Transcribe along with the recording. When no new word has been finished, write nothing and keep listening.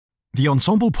The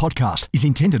Ensombl podcast is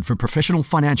intended for professional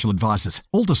financial advisors.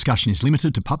 All discussion is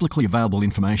limited to publicly available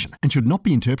information and should not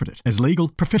be interpreted as legal,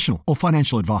 professional or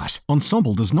financial advice.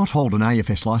 Ensombl does not hold an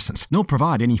AFS licence nor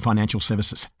provide any financial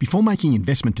services. Before making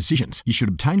investment decisions, you should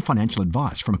obtain financial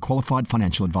advice from a qualified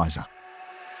financial advisor.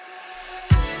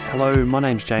 Hello, my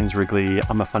name's James Wrigley.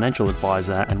 I'm a financial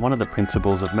advisor and one of the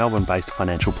principals of Melbourne-based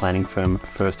financial planning firm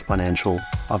First Financial.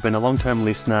 I've been a long-term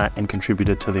listener and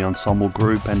contributor to the Ensombl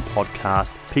group and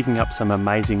podcast, picking up some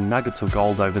amazing nuggets of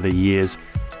gold over the years.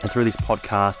 And through this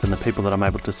podcast and the people that I'm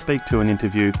able to speak to and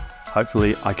interview,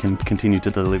 hopefully I can continue to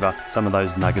deliver some of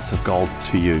those nuggets of gold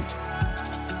to you.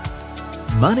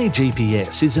 Money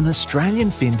GPS is an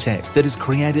Australian fintech that has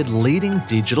created leading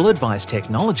digital advice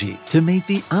technology to meet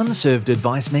the unserved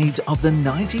advice needs of the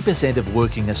 90% of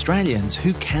working Australians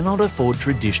who cannot afford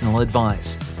traditional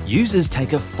advice. Users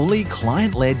take a fully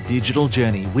client-led digital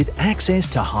journey with access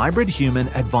to hybrid human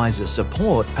advisor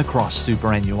support across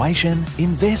superannuation,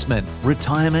 investment,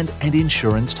 retirement and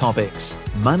insurance topics.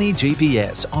 Money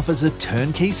GPS offers a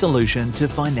turnkey solution to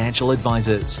financial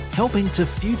advisors, helping to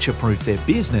future-proof their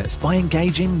business by engaging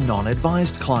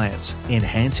non-advised clients,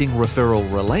 enhancing referral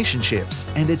relationships,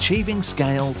 and achieving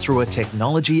scale through a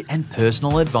technology and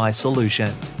personal advice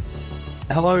solution.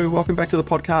 Hello, welcome back to the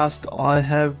podcast. I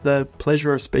have the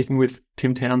pleasure of speaking with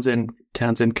Tim Townsend,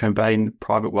 TownsendCobain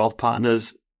Private Wealth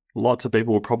Partners. Lots of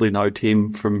people will probably know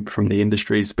Tim from the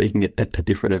industry, speaking at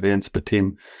different events. But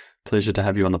Tim, pleasure to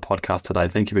have you on the podcast today.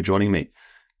 Thank you for joining me.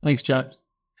 Thanks, James.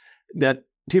 Now,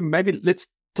 Tim, maybe let's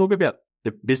talk about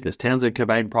the business,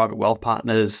 TownsendCobain Private Wealth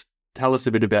Partners. Tell us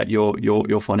a bit about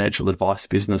your financial advice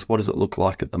business. What does it look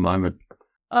like at the moment?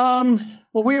 Well,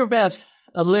 we're about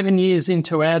 11 years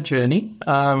into our journey,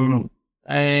 and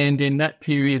in that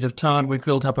period of time, we've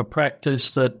built up a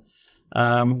practice that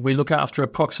we look after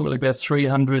approximately about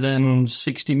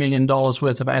 $360 million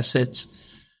worth of assets.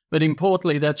 But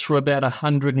importantly, that's for about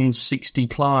 160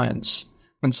 clients.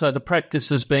 And so the practice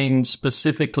has been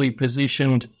specifically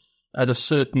positioned at a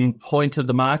certain point of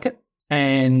the market.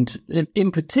 And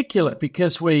in particular,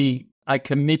 because we are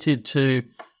committed to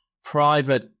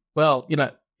private,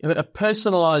 a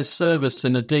personalised service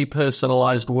in a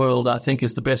depersonalised world, I think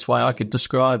is the best way I could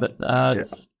describe it.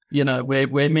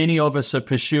 Where many of us are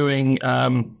pursuing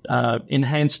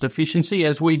enhanced efficiency,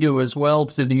 as we do as well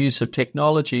through the use of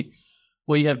technology,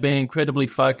 we have been incredibly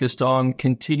focused on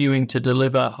continuing to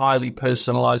deliver highly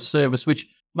personalised service, which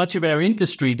much of our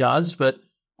industry does, but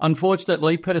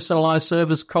unfortunately, personalised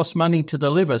service costs money to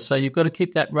deliver, so you've got to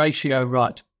keep that ratio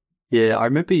right. Yeah, I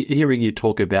remember hearing you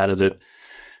talk about it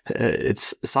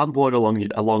it's some point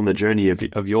along the journey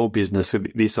of your business,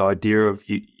 with this idea of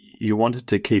you wanted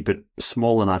to keep it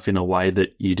small enough in a way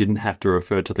that you didn't have to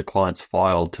refer to the client's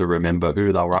file to remember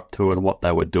who they were up to and what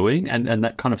they were doing, and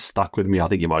that kind of stuck with me. I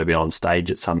think you might have been on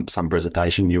stage at some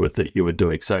presentation that you were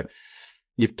doing. So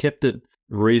you've kept it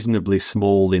reasonably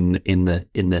small in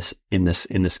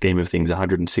the scheme of things.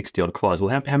 160 odd clients.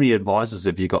 Well, how many advisors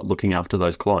have you got looking after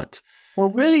those clients? Well,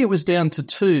 really, it was down to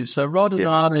two. So Rod and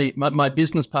I, my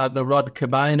business partner, Rod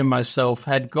Cobain, and myself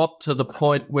had got to the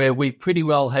point where we pretty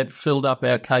well had filled up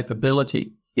our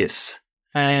capability. Yes.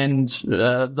 And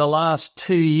the last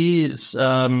 2 years,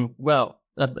 a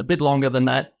bit longer than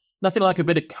that, nothing like a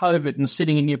bit of COVID and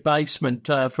sitting in your basement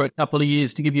for a couple of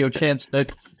years to give you a chance to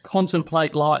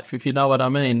contemplate life, if you know what I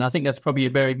mean. I think that's probably a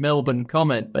very Melbourne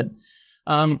comment, but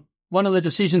one of the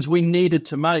decisions we needed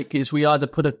to make is we either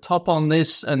put a top on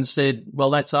this and said, well,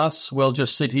 that's us, we'll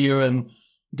just sit here and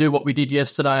do what we did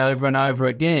yesterday over and over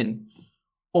again,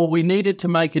 or we needed to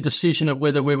make a decision of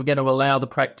whether we were going to allow the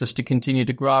practice to continue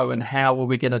to grow and how were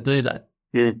we going to do that.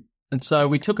 Yeah. And so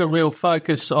we took a real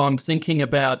focus on thinking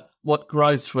about what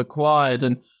growth required,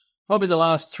 and probably the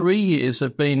last 3 years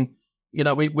have been,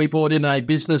 we brought in a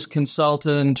business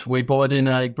consultant, we brought in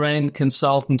a brand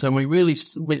consultant, and we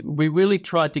really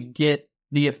tried to get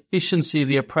the efficiency of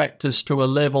the practice to a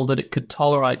level that it could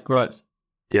tolerate growth.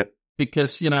 Yep.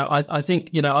 Because, I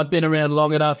think, I've been around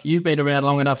long enough, you've been around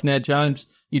long enough now, James,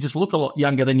 you just look a lot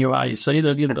younger than you are. So,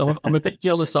 I'm a bit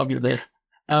jealous of you there.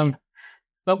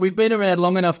 But we've been around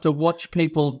long enough to watch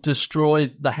people destroy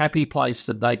the happy place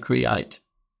that they create.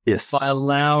 Yes. By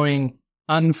allowing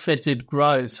unfettered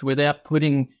growth without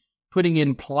putting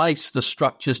in place the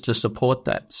structures to support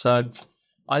that. So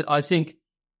I think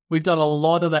we've done a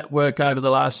lot of that work over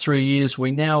the last 3 years.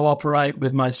 We now operate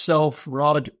with myself,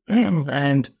 Rod,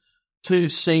 and 2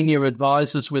 senior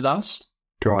advisors with us.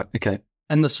 Right, okay.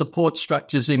 And the support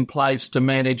structures in place to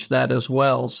manage that as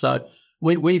well. So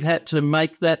we've had to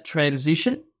make that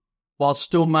transition while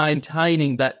still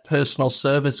maintaining that personal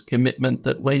service commitment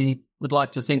that we would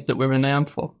like to think that we're renowned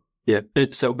for. Yeah.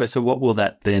 So what will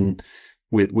that then,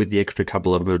 with the extra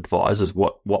couple of advisors,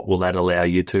 what will that allow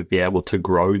you to be able to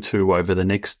grow to over the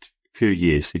next few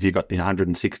years if you've got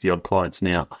 160 odd clients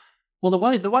now? Well,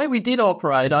 the way we did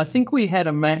operate, I think we had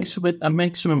a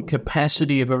maximum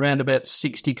capacity of around about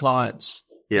 60 clients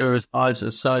per advisor.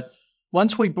 So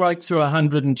once we broke through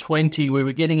 120, we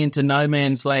were getting into no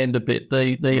man's land a bit.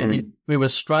 We were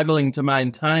struggling to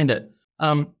maintain it.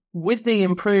 With the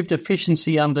improved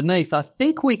efficiency underneath, I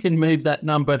think we can move that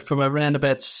number from around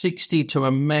about 60 to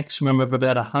a maximum of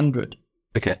about 100.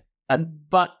 Okay.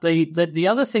 But the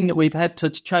other thing that we've had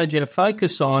to change our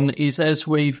focus on is, as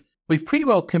we've pretty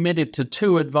well committed to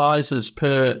 2 advisors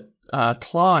per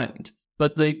client,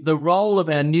 but the role of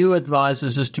our new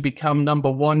advisors is to become number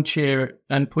 1 chair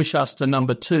and push us to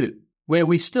number 2, where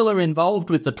we still are involved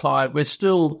with the client. We're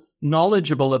still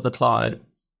knowledgeable of the client,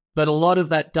 but a lot of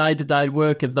that day-to-day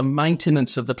work of the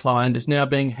maintenance of the client is now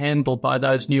being handled by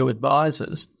those new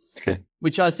advisors,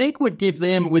 which I think would give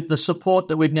them, with the support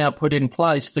that we've now put in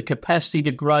place, the capacity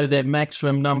to grow their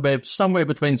maximum number somewhere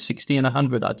between 60 and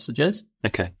 100, I'd suggest.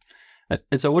 Okay.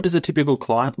 And so what does a typical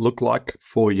client look like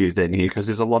for you then? Because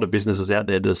there's a lot of businesses out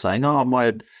there that are saying,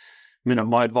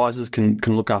 my advisors can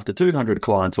look after 200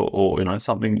 clients or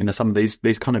something, some of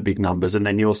these kind of big numbers. And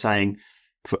then you're saying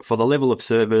for the level of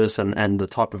service and the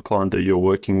type of client that you're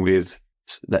working with,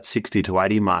 that 60 to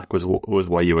 80 mark was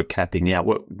where you were capping out.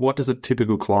 What does a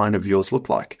typical client of yours look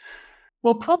like?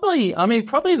 Well, probably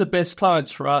the best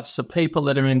clients for us are people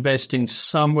that are investing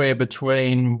somewhere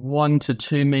between 1 to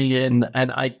 2 million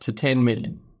and 8 to 10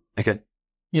 million. Okay.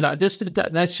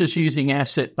 That's just using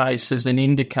asset base as an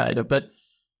indicator. But,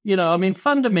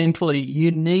 fundamentally,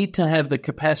 you need to have the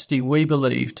capacity, we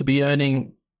believe, to be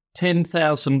earning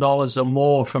 $10,000 or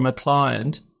more from a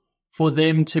client for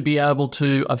them to be able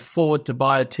to afford to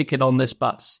buy a ticket on this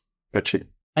bus. Gotcha.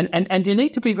 And you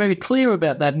need to be very clear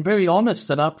about that and very honest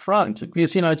and upfront,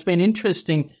 because, it's been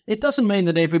interesting. It doesn't mean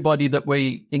that everybody that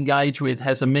we engage with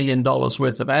has $1 million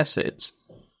worth of assets,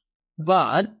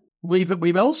 but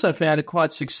we've also found it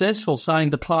quite successful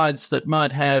saying the clients that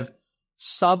might have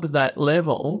sub that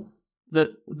level,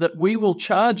 that we will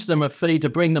charge them a fee to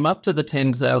bring them up to the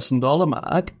 $10,000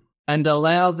 mark and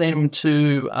allow them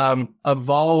to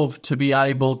evolve to be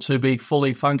able to be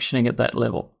fully functioning at that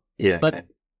level. Yeah.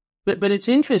 But it's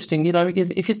interesting,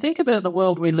 if you think about the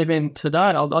world we live in today,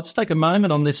 I'll just take a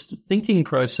moment on this thinking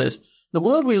process. The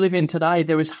world we live in today,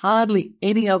 there is hardly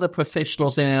any other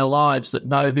professionals in our lives that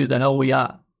know who the hell we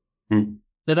are,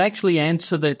 that actually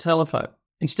answer their telephone.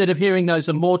 Instead of hearing those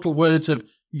immortal words of,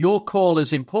 your call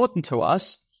is important to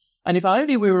us, and if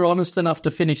only we were honest enough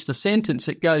to finish the sentence,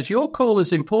 it goes, your call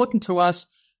is important to us,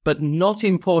 but not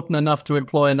important enough to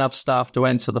employ enough staff to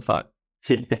answer the phone.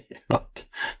 Right.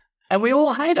 And we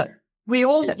all hate it. We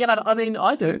all,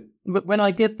 I do. But when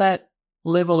I get that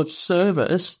level of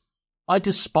service, I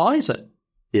despise it.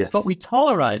 Yes. But we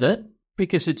tolerate it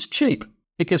because it's cheap,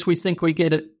 because we think we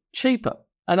get it cheaper.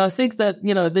 And I think that,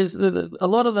 there's a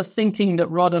lot of the thinking that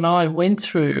Rod and I went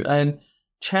through and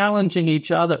challenging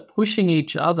each other, pushing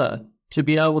each other to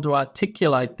be able to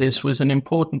articulate this was an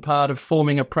important part of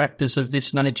forming a practice of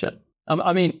this nature.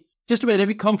 Just about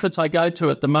every conference I go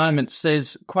to at the moment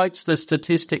quotes the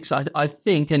statistics, I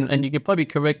think, and you can probably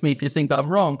correct me if you think I'm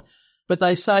wrong, but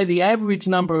they say the average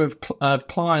number of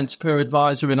clients per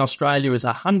advisor in Australia is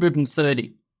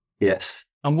 130. Yes.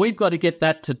 And we've got to get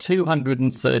that to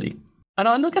 230. And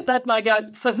I look at that and I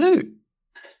go, for who?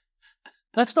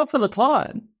 That's not for the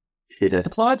client. Yeah. The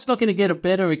client's not going to get a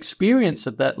better experience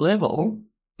at that level,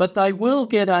 but they will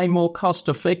get a more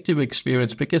cost-effective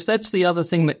experience, because that's the other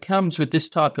thing that comes with this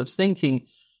type of thinking.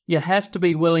 You have to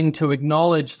be willing to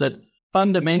acknowledge that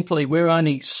fundamentally we're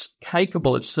only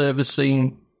capable of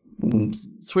servicing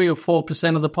 3 or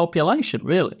 4% of the population,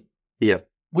 really. Yeah.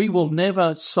 We will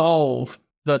never solve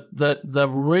the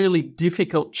really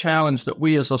difficult challenge that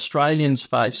we as Australians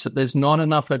face, that there's not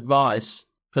enough advice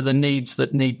for the needs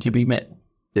that need to be met.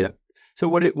 Yeah. So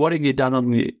what have you done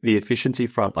on the efficiency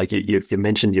front? Like you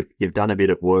mentioned, you've done a bit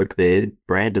of work there,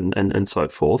 Brand, and so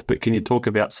forth. But can you talk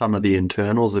about some of the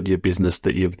internals of your business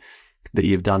that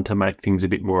you've done to make things a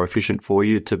bit more efficient for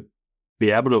you to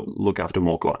be able to look after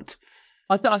more clients?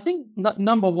 I think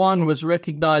number one was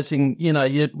recognizing,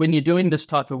 when you're doing this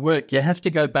type of work, you have to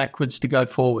go backwards to go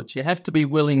forwards. You have to be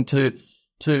willing to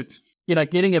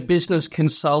getting a business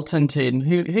consultant in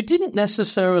who didn't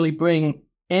necessarily bring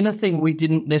anything we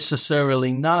didn't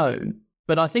necessarily know.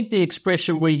 But I think the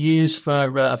expression we use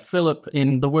for Philip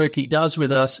in the work he does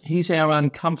with us, he's our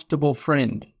uncomfortable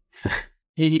friend.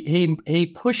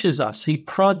 He pushes us, he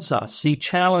prods us, he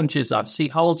challenges us, he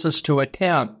holds us to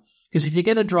account, Because if you're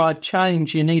going to drive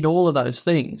change, you need all of those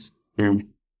things. Mm.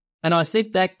 And I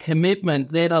think that commitment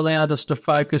then allowed us to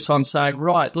focus on saying,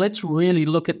 right, let's really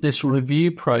look at this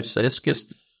review process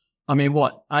because,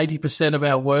 80% of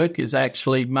our work is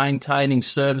actually maintaining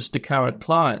service to current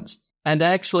clients and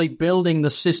actually building the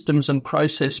systems and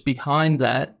process behind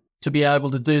that to be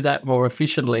able to do that more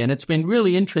efficiently. And it's been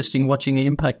really interesting watching the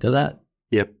impact of that.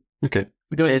 Yep. Okay.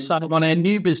 We're doing the same on our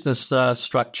new business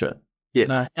structure.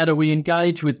 Yeah. How do we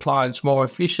engage with clients more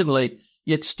efficiently,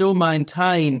 yet still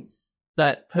maintain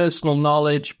that personal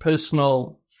knowledge,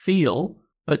 personal feel,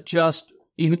 but just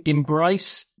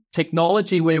embrace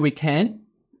technology where we can.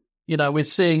 We're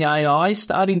seeing AI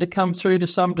starting to come through to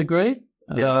some degree.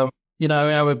 Yes.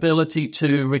 Our ability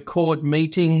to record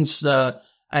meetings and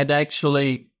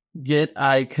actually get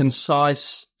a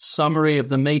concise summary of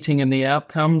the meeting and the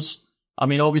outcomes.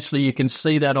 Obviously you can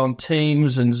see that on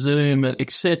Teams and Zoom,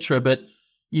 etc., but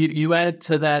you add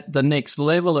to that the next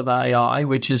level of AI,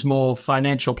 which is more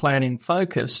financial planning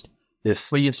focused, yes,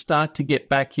 where you start to get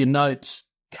back your notes,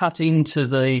 cut into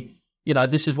the,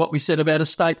 this is what we said about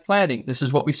estate planning. This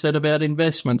is what we said about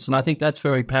investments. And I think that's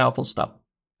very powerful stuff.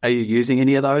 Are you using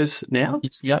any of those now?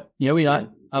 Yep. Yeah, we are.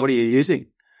 What are you using?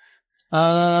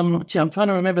 I'm trying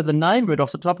to remember the name of it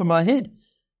off the top of my head.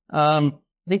 I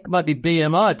think it might be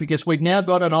BMI because we've now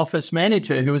got an office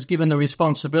manager who was given the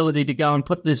responsibility to go and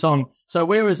put this on. So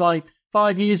whereas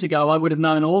 5 years ago, I would have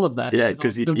known all of that. Yeah,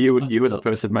 because you were the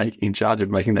person in charge of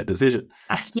making that decision.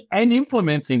 And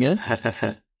implementing it.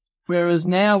 Whereas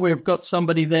now we've got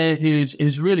somebody there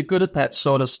who's really good at that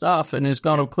sort of stuff and is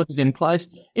going to put it in place.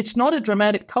 It's not a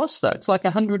dramatic cost, though. It's like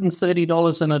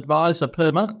 $130 an advisor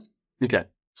per month. Okay.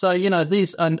 So,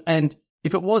 these, and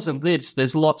if it wasn't this,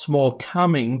 there's lots more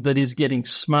coming that is getting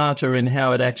smarter in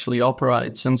how it actually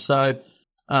operates. And so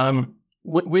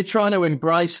we're trying to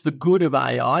embrace the good of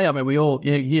AI. We all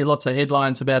hear lots of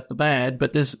headlines about the bad,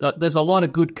 but there's a lot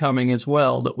of good coming as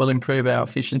well that will improve our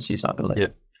efficiencies, I believe. Yeah.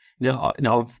 Now,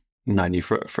 I've known you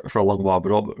for a long while,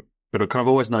 but I've kind of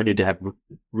always known you to have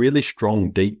really strong,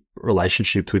 deep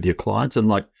relationships with your clients. And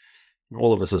like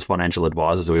all of us as financial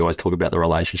advisors, we always talk about the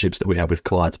relationships that we have with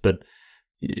clients, but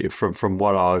from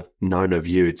what I've known of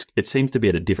you, it seems to be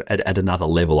at another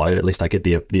level. At least I get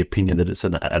the opinion that it's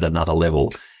at another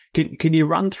level. Can you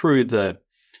run through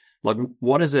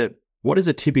what does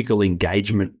a typical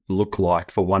engagement look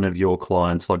like for one of your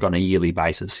clients, like on a yearly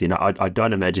basis? I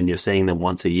don't imagine you're seeing them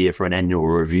once a year for an annual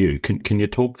review. Can you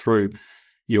talk through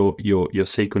your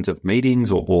sequence of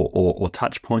meetings or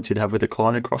touch points you'd have with a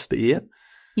client across the year?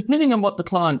 Depending on what the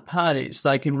client pays,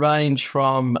 they can range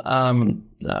from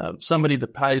somebody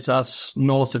that pays us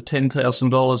north of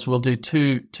 $10,000 will do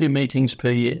two meetings per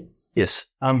year. Yes.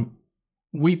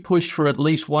 We push for at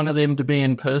least one of them to be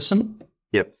in person.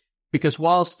 Yep. Because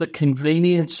whilst the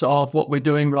convenience of what we're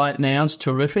doing right now is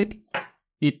terrific,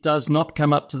 it does not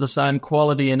come up to the same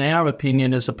quality, in our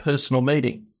opinion, as a personal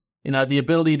meeting. The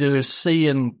ability to see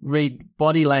and read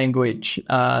body language,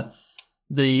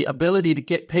 the ability to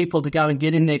get people to go and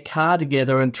get in their car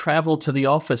together and travel to the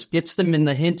office gets them in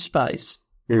the headspace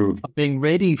of being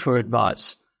ready for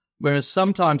advice. Whereas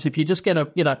sometimes if you just get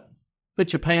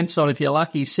put your pants on, if you're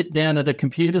lucky, sit down at a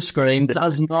computer screen,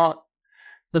 does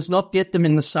not get them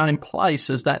in the same place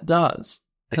as that does.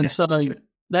 Okay. And so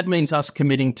that means us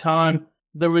committing time.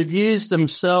 The reviews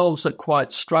themselves are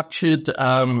quite structured.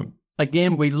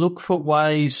 Again, we look for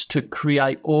ways to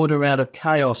create order out of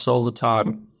chaos all the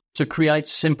time, to create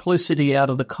simplicity out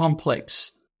of the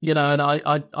complex. And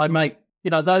I make,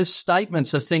 those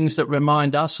statements are things that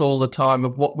remind us all the time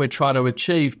of what we're trying to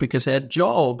achieve, because our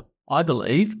job, I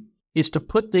believe, is to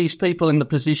put these people in the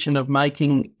position of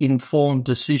making informed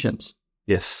decisions.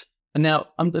 Yes. And now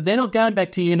they're not going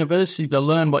back to university to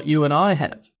learn what you and I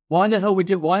have. Why the hell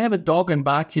why have a dog and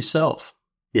bark yourself?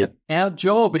 Yeah. Our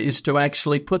job is to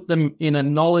actually put them in a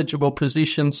knowledgeable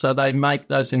position so they make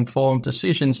those informed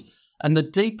decisions. And the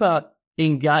deeper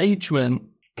engagement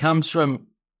comes from,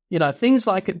 things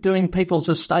like doing people's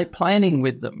estate planning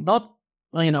with them. Not,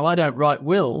 I don't write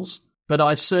wills, but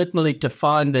I certainly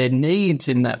define their needs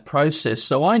in that process.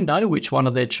 So I know which one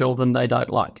of their children they don't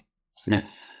like. Yeah.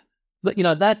 But,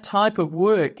 that type of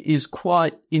work is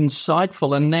quite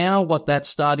insightful. And now what that's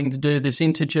starting to do, this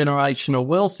intergenerational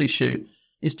wealth issue,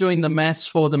 is doing the maths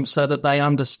for them so that they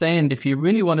understand if you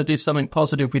really want to do something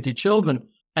positive with your children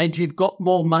and you've got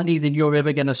more money than you're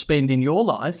ever going to spend in your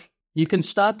life, you can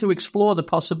start to explore the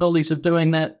possibilities of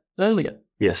doing that earlier.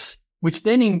 Yes. Which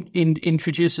then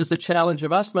introduces the challenge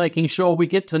of us making sure we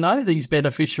get to know these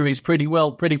beneficiaries pretty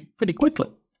well, pretty quickly.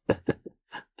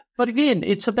 But again,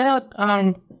 it's about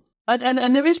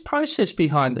And there is process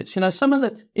behind this.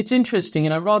 It's interesting.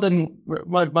 Rod and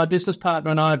my business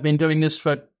partner and I have been doing this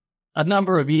for a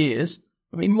number of years.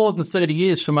 I mean, more than 30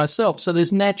 years for myself. So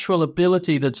there's natural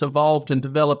ability that's evolved and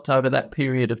developed over that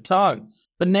period of time.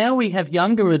 But now we have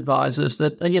younger advisors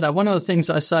that, one of the things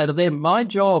I say to them, my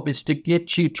job is to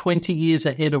get you 20 years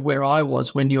ahead of where I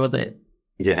was when you were there.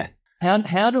 Yeah.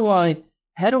 How do I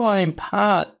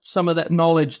impart some of that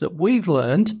knowledge that we've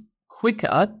learned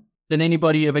quicker than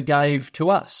anybody ever gave to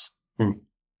us?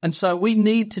 And so we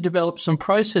need to develop some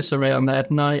process around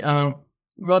that. And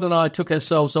Rod and I took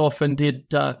ourselves off and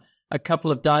did a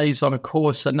couple of days on a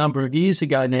course a number of years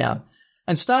ago now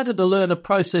and started to learn a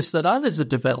process that others have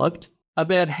developed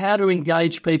about how to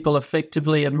engage people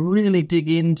effectively and really dig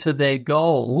into their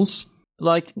goals.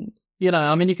 Like, you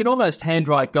can almost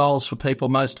handwrite goals for people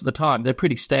most of the time. They're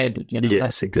pretty standard,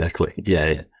 Yes, exactly.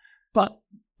 Yeah.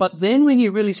 But then when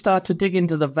you really start to dig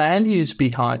into the values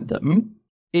behind them,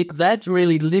 that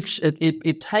really lifts it.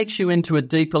 It takes you into a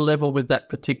deeper level with that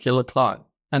particular client.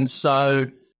 And so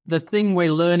the thing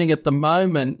we're learning at the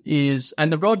moment is,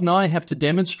 and Rod and I have to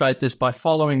demonstrate this by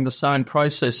following the same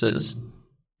processes,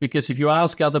 because if you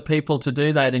ask other people to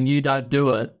do that and you don't do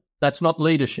it, that's not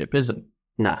leadership, is it?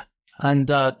 No.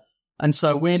 And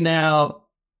so we're now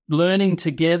learning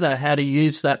together how to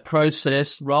use that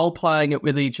process, role-playing it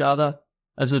with each other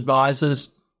as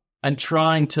advisors, and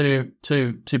trying to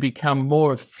become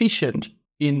more efficient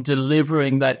in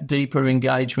delivering that deeper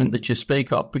engagement that you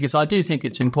speak of, because I do think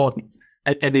it's important.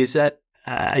 And is that,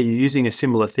 are you using a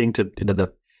similar thing to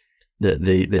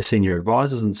the senior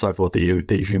advisors and so forth that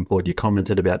you've employed? You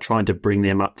commented about trying to bring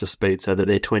them up to speed so that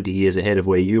they're 20 years ahead of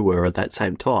where you were at that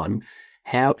same time.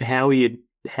 How are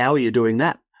you doing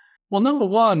that? Well, number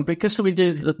one, because we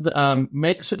do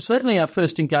certainly our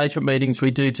first engagement meetings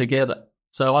we do together.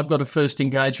 So I've got a first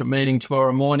engagement meeting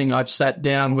tomorrow morning. I've sat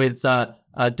down with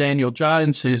Daniel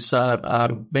Jones, who's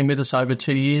been with us over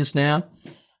 2 years now.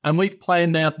 And we've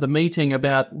planned out the meeting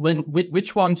about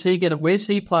which one's where's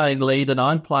he playing lead and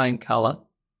I'm playing colour,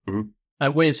 and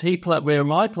where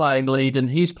am I playing lead and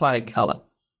he's playing colour,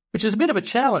 which is a bit of a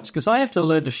challenge because I have to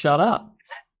learn to shut up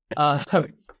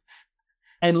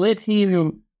and let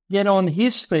him get on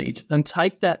his feet and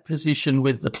take that position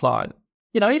with the client.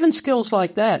 Even skills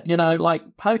like that,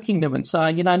 like poking them and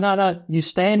saying, no, you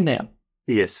stand now.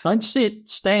 Yes. Don't sit,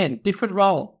 stand, different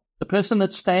role. The person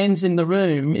that stands in the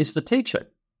room is the teacher.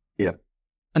 Yeah.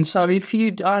 And so if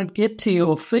you don't get to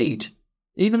your feet,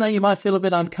 even though you might feel a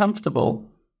bit uncomfortable,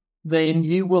 then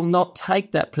you will not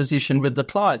take that position with the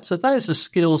client. So those are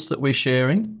skills that we're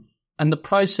sharing and the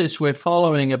process we're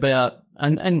following about.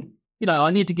 And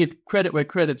I need to give credit where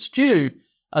credit's due.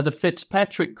 The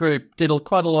Fitzpatrick Group did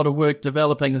quite a lot of work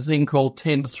developing a thing called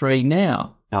 10-3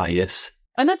 now. Ah, yes.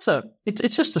 And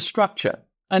it's just a structure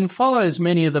and follows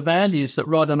many of the values that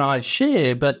Rod and I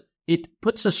share, but it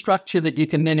puts a structure that you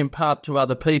can then impart to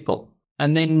other people.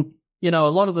 And then, a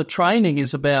lot of the training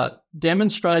is about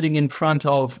demonstrating in front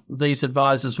of these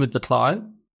advisors with the client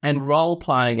and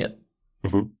role-playing it.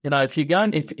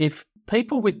 Mm-hmm. If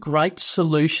people with great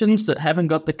solutions that haven't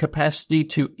got the capacity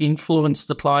to influence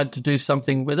the client to do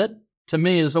something with it, to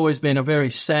me has always been a very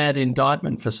sad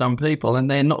indictment for some people. And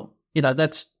they're not,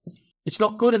 it's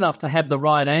not good enough to have the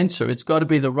right answer. It's got to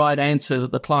be the right answer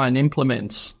that the client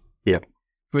implements. Yep.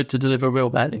 For it to deliver real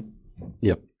value.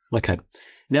 Yep. Okay.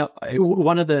 Now,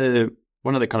 one of the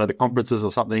kind of the conferences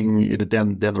or something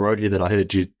down the road here that I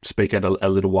heard you speak at a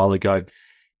little while ago,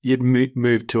 you'd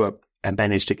moved to a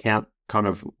managed account kind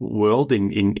of world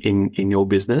in your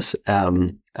business.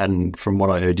 And from what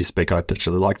I heard you speak, I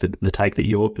actually like the take that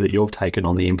you've taken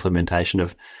on the implementation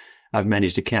of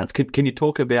managed accounts. Can you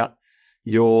talk about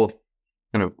your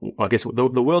kind of, I guess,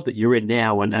 the world that you're in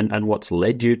now and what's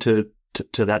led you to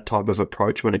that type of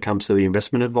approach when it comes to the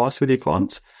investment advice with your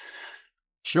clients?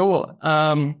 Sure.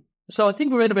 So I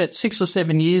think we're at about 6 or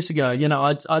 7 years ago.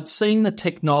 I'd seen the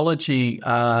technology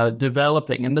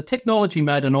developing, and the technology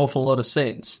made an awful lot of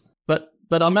sense.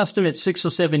 But I must admit, 6 or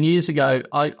 7 years ago,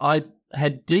 I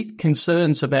had deep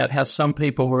concerns about how some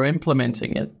people were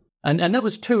implementing it, and that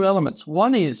was two elements.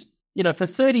 One is, for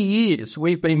 30 years,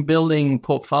 we've been building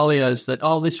portfolios that,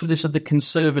 this is the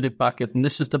conservative bucket, and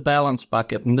this is the balance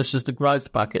bucket, and this is the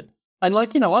growth bucket. And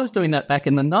I was doing that back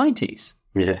in the 90s.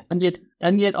 Yeah.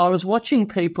 And yet I was watching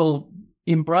people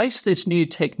embrace this new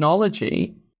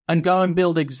technology and go and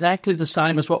build exactly the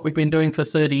same as what we've been doing for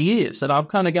 30 years. And I'm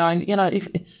kind of going, if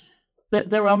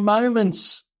there are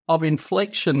moments of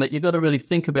inflection that you've got to really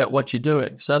think about what you're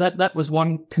doing. So that was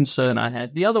one concern I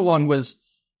had. The other one was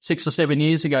 6 or 7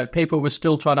 years ago, people were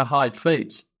still trying to hide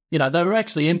fees. They were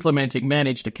actually implementing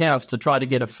managed accounts to try to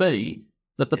get a fee,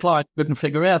 that the client couldn't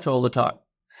figure out all the time.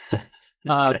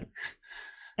 Okay.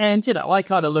 And, I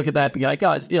kind of look at that and go,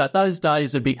 guys, those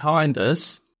days are behind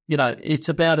us. It's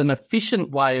about an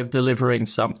efficient way of delivering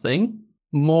something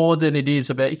more than it is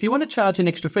about, if you want to charge an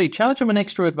extra fee, charge them an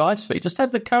extra advice fee. Just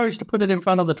have the courage to put it in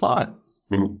front of the client.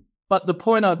 Mm. But the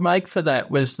point I'd make for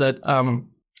that was that,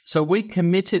 so we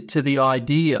committed to the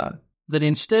idea that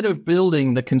instead of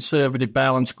building the conservative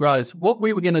balanced growth, what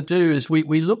we were going to do is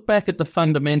we look back at the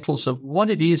fundamentals of what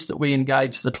it is that we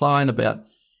engage the client about.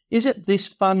 Is it this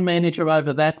fund manager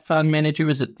over that fund manager?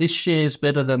 Is it this share's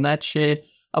better than that share?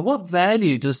 What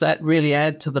value does that really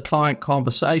add to the client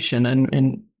conversation? And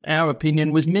in our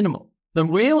opinion, was minimal. The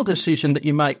real decision that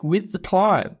you make with the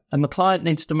client, and the client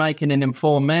needs to make in an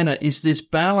informed manner, is this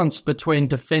balance between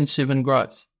defensive and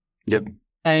growth. Yep.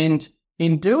 And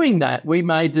in doing that, we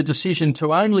made the decision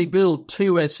to only build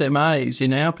 2 SMAs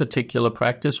in our particular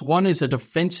practice. One is a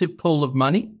defensive pool of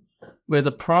money, where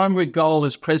the primary goal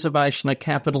is preservation of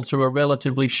capital through a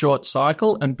relatively short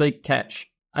cycle and beat cash.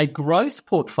 A growth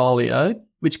portfolio,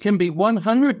 which can be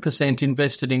 100%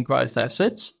 invested in growth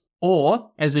assets, or,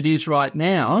 as it is right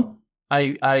now,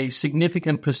 a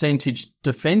significant percentage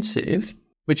defensive,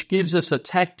 which gives us a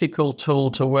tactical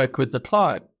tool to work with the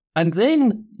client. And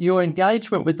then your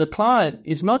engagement with the client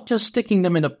is not just sticking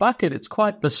them in a bucket, it's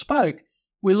quite bespoke.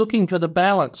 We're looking for the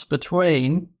balance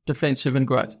between defensive and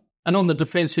growth. And on the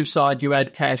defensive side, you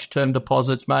add cash, term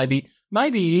deposits, maybe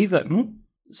even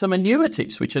some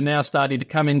annuities, which are now starting to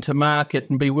come into market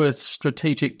and be worth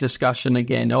strategic discussion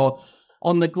again. Or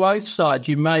on the growth side,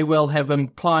 you may well have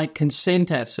client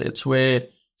consent assets where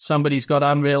somebody's got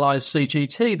unrealised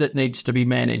CGT that needs to be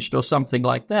managed or something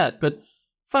like that. But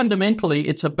fundamentally,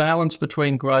 it's a balance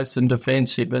between growth and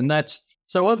defensive. And that's,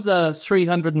 so of the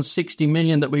 360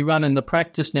 million that we run in the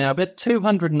practice now, about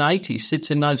 280 sits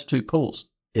in those 2 pools.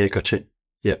 Yeah, gotcha.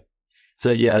 Yeah.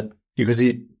 So yeah, because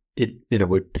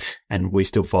we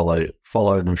still follow,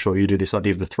 and I'm sure you do, this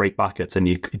idea of the 3 buckets, and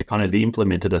you kind of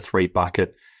implemented a 3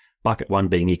 bucket. Bucket 1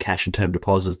 being your cash and term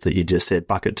deposits that you just said.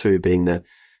 Bucket 2 being the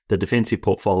defensive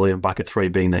portfolio, and bucket 3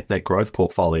 being that growth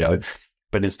portfolio.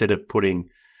 But instead of putting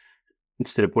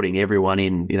everyone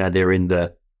in, they're in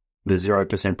the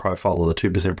 0% profile or the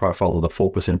 2% profile or the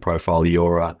 4%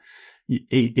 profile.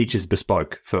 Each is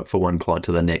bespoke for one client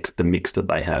to the next, the mix that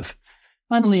they have.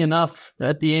 Funnily enough,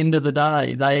 at the end of the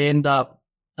day, they end up,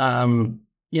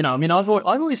 I've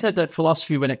always had that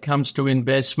philosophy when it comes to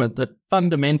investment that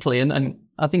fundamentally, and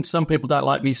I think some people don't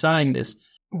like me saying this,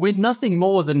 we're nothing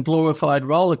more than glorified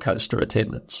roller coaster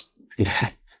attendants. Yeah.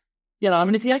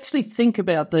 If you actually think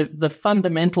about the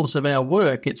fundamentals of our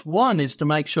work, one is to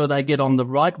make sure they get on the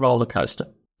right roller coaster.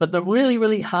 But the really,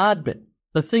 really hard bit,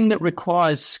 the thing that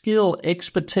requires skill,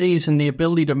 expertise, and the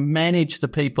ability to manage the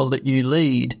people that you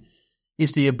lead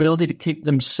is the ability to keep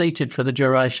them seated for the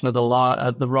duration of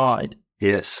the ride.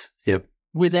 Yes. Yep.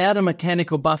 Without a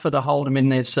mechanical buffer to hold them in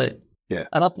their seat. Yeah.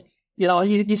 And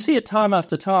you see it time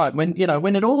after time when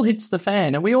it all hits the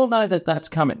fan, and we all know that that's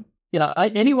coming.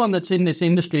 Anyone that's in this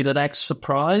industry that acts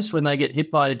surprised when they get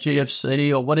hit by a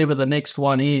GFC or whatever the next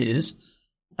one is,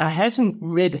 hasn't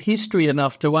read history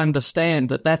enough to understand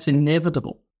that that's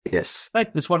inevitable. Yes. In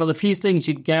fact, it's one of the few things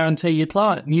you guarantee your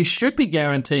client. You should be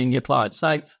guaranteeing your client.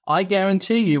 Say, I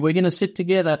guarantee you we're going to sit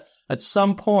together at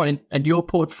some point and your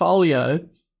portfolio,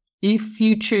 if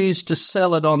you choose to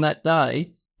sell it on that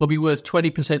day, will be worth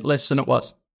 20% less than it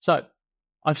was. So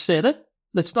I've said it.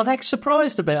 Let's not act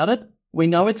surprised about it. We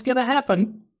know it's going to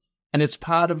happen, and it's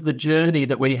part of the journey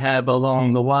that we have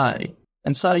along the way.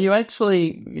 And so you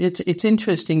actually, it's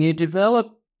interesting. You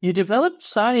develop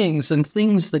sayings and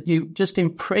things that you just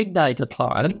impregnate a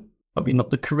client. Probably not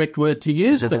the correct word to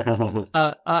use, but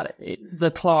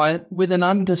the client with an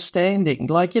understanding.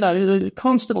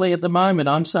 Constantly at the moment,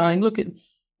 I'm saying, look,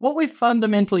 what we're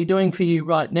fundamentally doing for you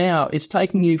right now is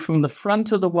taking you from the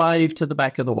front of the wave to the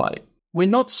back of the wave. We're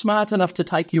not smart enough to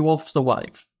take you off the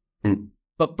wave. Mm.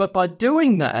 But by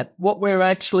doing that, what we're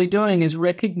actually doing is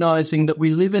recognizing that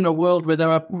we live in a world where there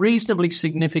are reasonably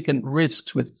significant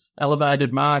risks with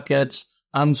elevated markets,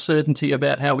 uncertainty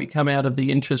about how we come out of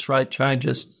the interest rate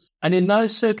changes. And in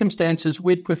those circumstances,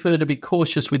 we'd prefer to be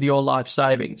cautious with your life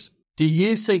savings. Do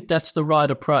you think that's the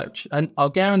right approach? And I'll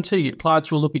guarantee you,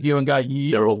 clients will look at you and go,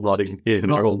 yeah. They're all nodding. Yeah,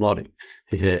 they're all nodding.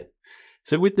 Yeah.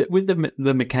 So with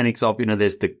the mechanics of,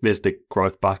 there's the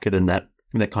growth bucket and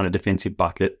that kind of defensive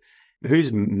bucket.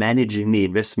 Who's managing the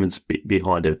investments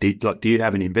behind it? Do you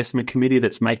have an investment committee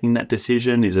that's making that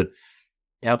decision? Is it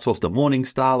outsourced to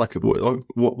Morningstar?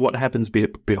 What happens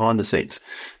behind the scenes?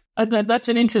 That's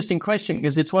an interesting question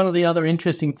because it's one of the other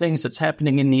interesting things that's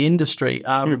happening in the industry.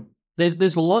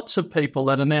 There's lots of people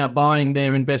that are now buying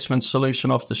their investment solution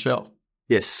off the shelf.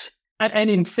 Yes. And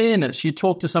in fairness, you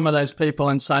talk to some of those people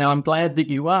and say, I'm glad that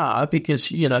you are,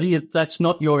 because, that's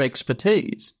not your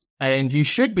expertise and you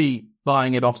should be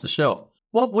buying it off the shelf.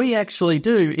 What we actually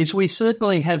do is we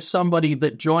certainly have somebody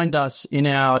that joined us in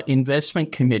our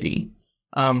investment committee,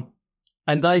 and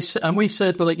we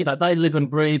certainly, they live and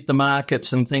breathe the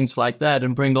markets and things like that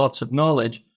and bring lots of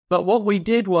knowledge. But what we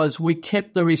did was we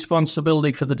kept the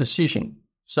responsibility for the decision.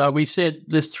 So we said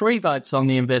there's 3 votes on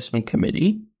the investment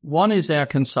committee. One is our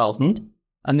consultant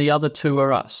and the other 2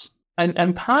 are us.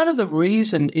 And part of the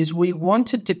reason is we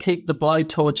wanted to keep the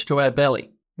blowtorch to our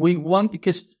belly.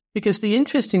 Because the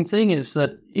interesting thing is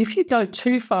that if you go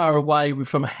too far away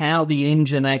from how the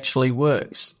engine actually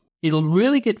works, it'll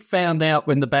really get found out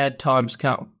when the bad times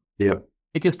come. Yeah.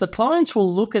 Because the clients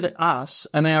will look at us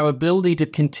and our ability to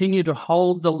continue to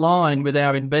hold the line with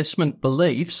our investment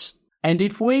beliefs. And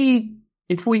if we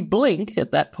blink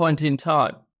at that point in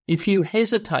time, if you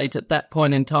hesitate at that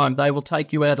point in time, they will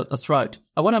take you out at the throat.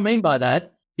 And what I mean by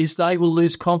that is they will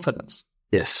lose confidence.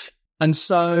 Yes. And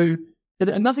so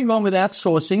nothing wrong with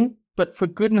outsourcing, but for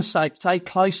goodness sake, stay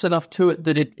close enough to it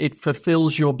that it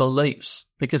fulfills your beliefs,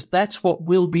 because that's what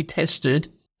will be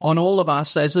tested on all of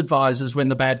us as advisors when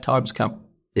the bad times come.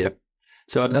 Yeah.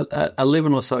 So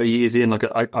 11 or so years in,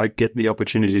 I get the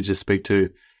opportunity to speak to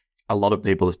a lot of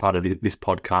people as part of this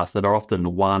podcast that are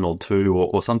often 1 or 2,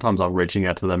 or sometimes I'm reaching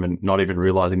out to them and not even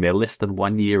realizing they're less than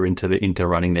 1 year into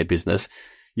running their business.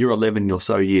 You're 11 or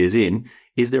so years in.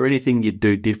 Is there anything you'd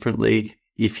do differently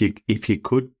if you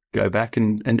could go back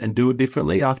and do it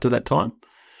differently after that time?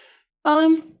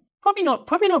 Probably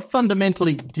not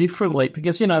fundamentally differently,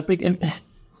 because,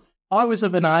 I was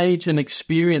of an age and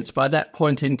experience by that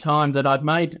point in time that I'd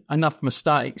made enough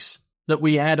mistakes that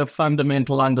we had a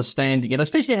fundamental understanding. And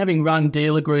especially having run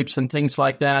dealer groups and things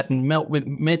like that and met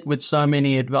with so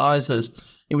many advisors,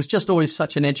 it was just always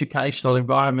such an educational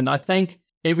environment. I thank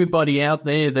everybody out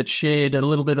there that shared a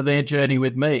little bit of their journey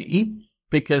with me,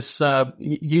 because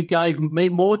you gave me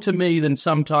more to me than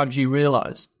sometimes you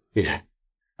realise. Yeah.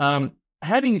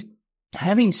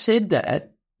 Having said that,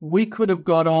 we could have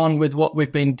got on with what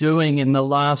we've been doing in the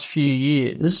last few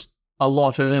years a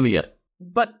lot earlier.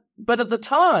 But at the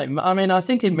time, I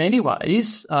think in many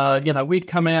ways, we'd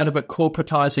come out of a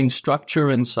corporatizing structure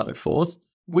and so forth.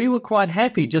 We were quite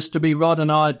happy just to be Rod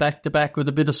and I back to back with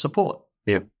a bit of support.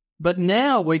 Yeah. But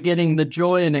now we're getting the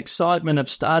joy and excitement of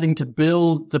starting to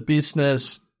build the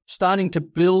business, starting to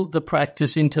build the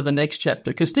practice into the next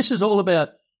chapter, because this is all about,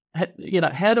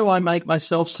 how do I make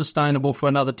myself sustainable for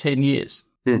another 10 years?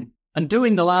 And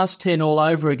doing the last 10 all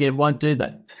over again won't do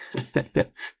that.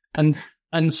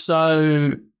 and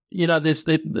so, there's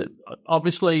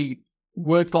obviously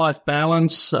work-life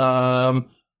balance, all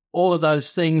of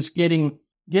those things, getting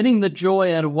the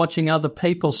joy out of watching other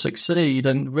people succeed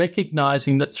and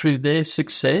recognizing that through their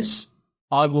success,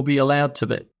 I will be allowed to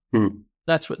be.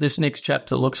 That's what this next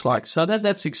chapter looks like. So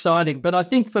that's exciting. But I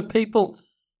think for people,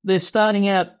 they're starting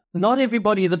out, not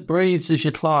everybody that breathes is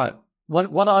your client.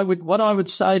 What I would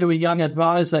say to a young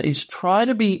advisor is try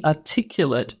to be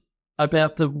articulate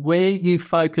about where you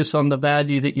focus on the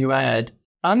value that you add.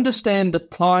 Understand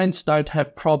that clients don't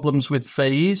have problems with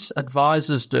fees,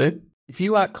 advisors do. If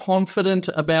you are confident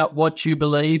about what you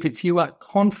believe, if you are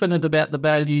confident about the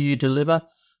value you deliver,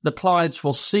 the clients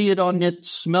will see it on you,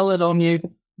 smell it on you,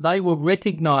 they will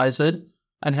recognise it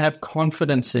and have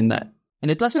confidence in that. And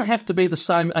it doesn't have to be the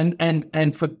same.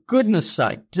 And for goodness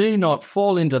sake, do not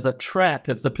fall into the trap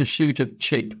of the pursuit of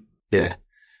cheap. Yeah.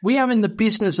 We are in the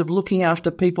business of looking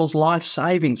after people's life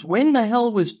savings. When the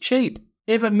hell was cheap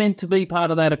ever meant to be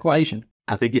part of that equation?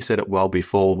 I think you said it well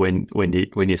before when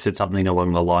you said something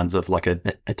along the lines of like a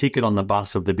ticket on the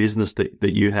bus of the business that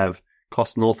you have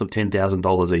costs north of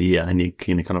 $10,000 a year, and you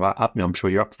can kind of up. I'm sure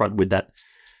you're upfront with that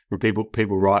for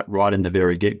people right in the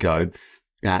very get go.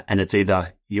 And it's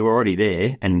either you're already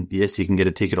there, and yes, you can get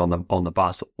a ticket on the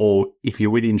bus, or if you're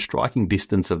within striking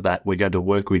distance of that, we're going to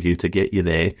work with you to get you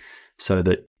there, so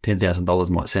that $10,000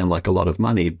 might sound like a lot of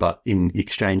money, but in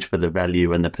exchange for the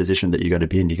value and the position that you're going to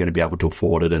be in, you're going to be able to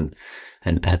afford it, and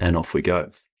off we go.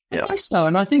 Yeah. I think so,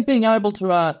 and I think being able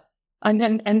to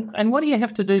and what do you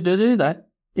have to do to do that?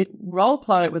 Role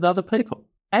play it with other people.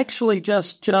 Actually,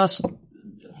 just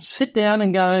sit down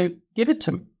and go, give it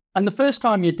to me. And the first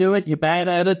time you do it, you're bad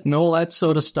at it and all that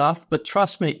sort of stuff. But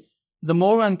trust me, the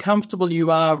more uncomfortable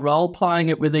you are role-playing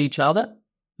it with each other,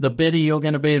 the better you're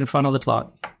going to be in front of the client.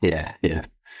 Yeah.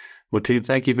 Well, Tim,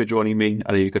 thank you for joining me.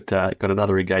 I know you've got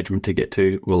another engagement to get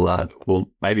to.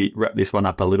 We'll maybe wrap this one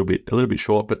up a little bit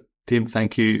short, but Tim,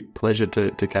 thank you. Pleasure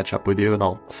to catch up with you, and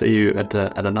I'll see you at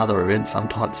another event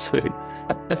sometime soon.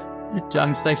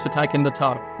 James, thanks for taking the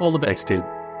time. All the best. Thanks,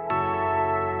 Tim.